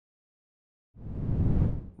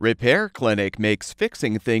Repair Clinic makes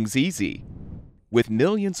fixing things easy, with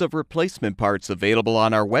millions of replacement parts available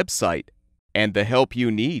on our website and the help you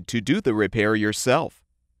need to do the repair yourself.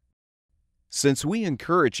 Since we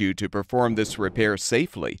encourage you to perform this repair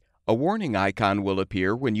safely, a warning icon will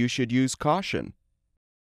appear when you should use caution.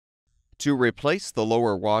 To replace the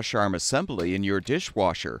lower wash arm assembly in your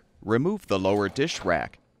dishwasher, remove the lower dish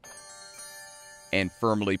rack and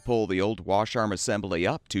firmly pull the old wash arm assembly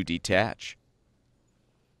up to detach.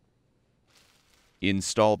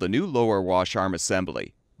 Install the new lower wash arm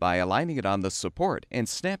assembly by aligning it on the support and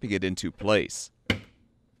snapping it into place.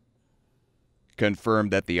 Confirm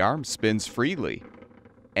that the arm spins freely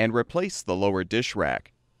and replace the lower dish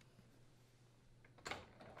rack.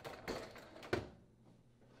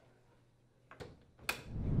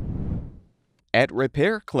 At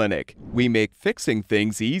Repair Clinic, we make fixing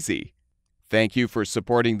things easy. Thank you for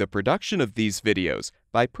supporting the production of these videos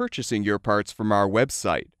by purchasing your parts from our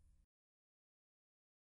website.